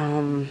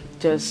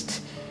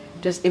just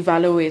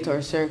evaluate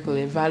our circle,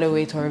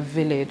 evaluate our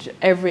village,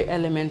 every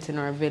element in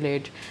our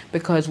village,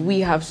 because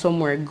we have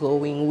somewhere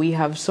going, we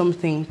have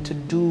something to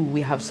do,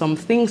 we have some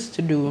things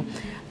to do,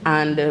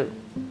 and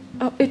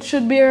it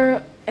should be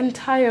our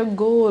entire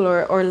goal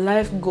or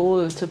life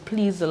goal to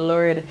please the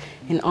Lord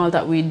in all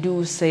that we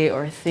do, say,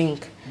 or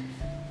think.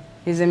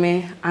 You see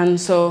me? And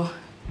so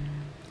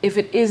if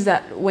it is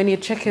that when you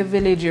check a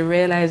village, you're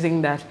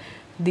realizing that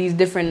these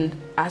different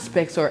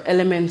aspects or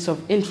elements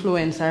of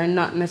influence are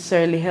not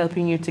necessarily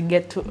helping you to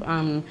get to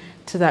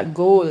that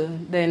goal,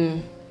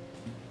 then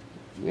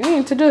you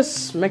need to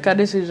just make a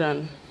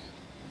decision.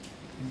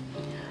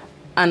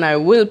 And I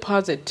will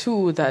posit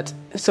too that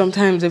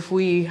sometimes if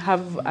we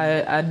have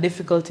a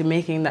difficulty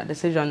making that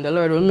decision, the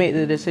Lord will make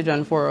the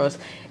decision for us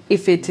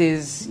if it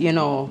is,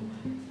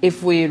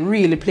 if we're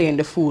really playing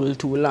the fool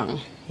too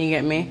long. You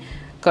get me?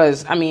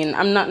 Because,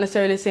 I'm not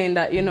necessarily saying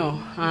that,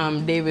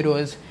 David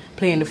was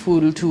playing the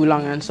fool too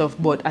long and stuff,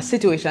 but a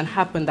situation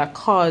happened that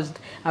caused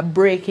a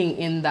breaking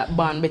in that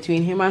bond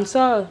between him and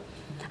Saul.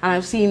 And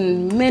I've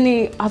seen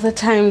many other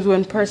times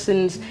when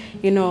persons,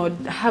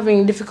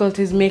 having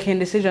difficulties making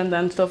decisions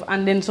and stuff,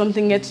 and then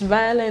something gets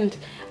violent,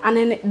 and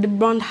then the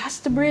bond has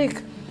to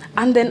break.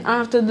 And then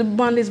after the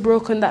bond is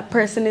broken, that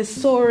person is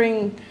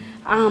soaring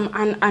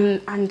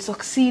and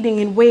succeeding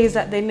in ways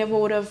that they never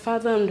would have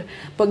fathomed.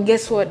 But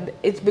guess what?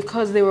 It's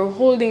because they were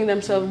holding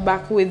themselves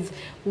back with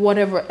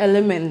whatever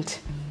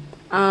element,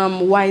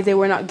 why they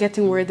were not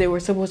getting where they were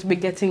supposed to be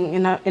getting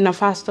in a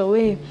faster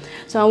way.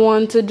 So I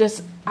want to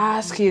just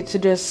ask you to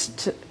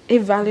just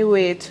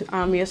evaluate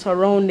your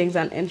surroundings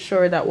and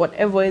ensure that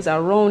whatever is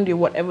around you,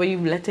 whatever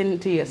you've let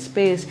into your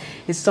space,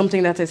 is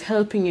something that is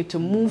helping you to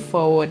move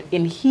forward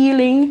in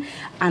healing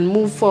and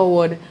move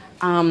forward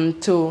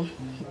to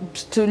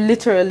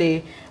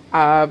literally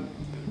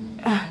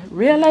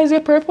realize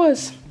your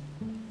purpose.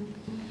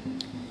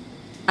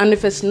 And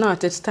if it's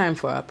not, it's time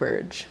for a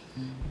purge.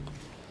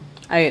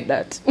 I hate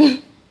that.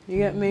 You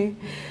get me?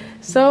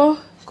 So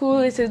cool.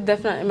 It is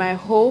definitely my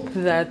hope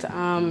that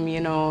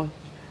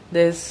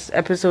this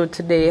episode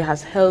today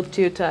has helped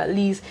you to at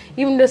least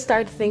even just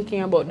start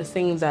thinking about the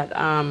things that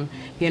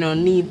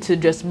need to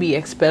just be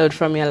expelled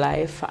from your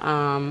life,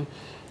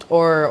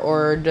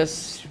 or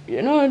just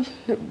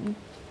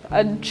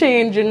a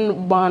change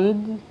in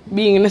bond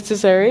being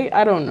necessary.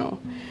 I don't know.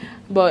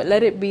 but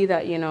let it be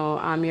that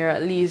you're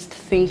at least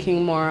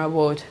thinking more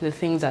about the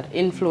things that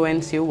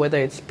influence you, whether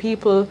it's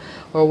people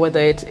or whether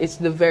it's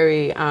the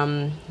very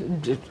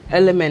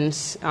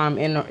elements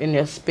in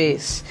your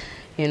space,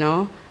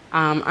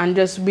 and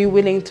just be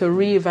willing to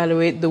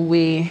reevaluate the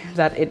way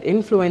that it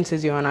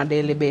influences you on a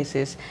daily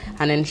basis,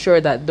 and ensure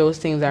that those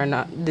things are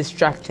not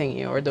distracting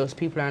you, or those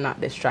people are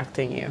not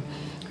distracting you,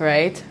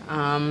 right?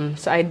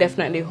 So I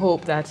definitely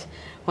hope that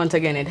once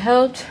again it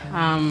helped,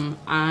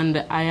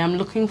 and I am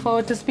looking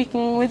forward to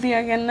speaking with you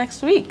again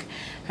next week.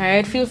 All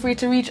right, feel free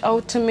to reach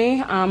out to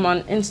me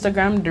on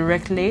Instagram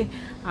directly.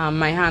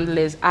 My handle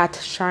is at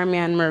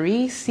Charmian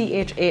Marie,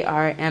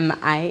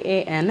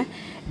 CharmianMarie.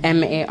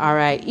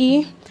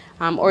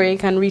 Or you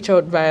can reach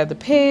out via the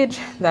page.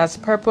 That's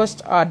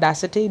Purposed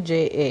Audacity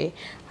JA.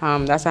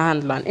 That's a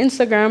handle on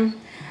Instagram.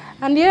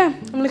 And yeah,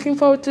 I'm looking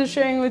forward to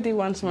sharing with you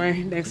once more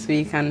next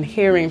week and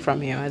hearing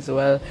from you as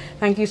well.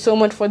 Thank you so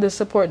much for the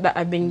support that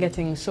I've been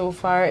getting so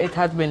far. It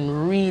has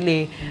been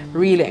really,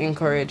 really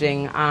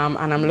encouraging. And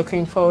I'm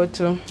looking forward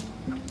to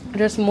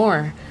just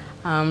more.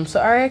 So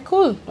all right,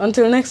 cool.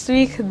 Until next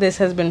week, this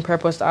has been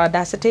Purposed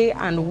Audacity,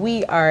 and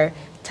we are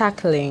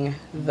tackling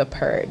the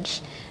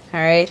purge.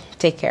 All right,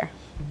 take care.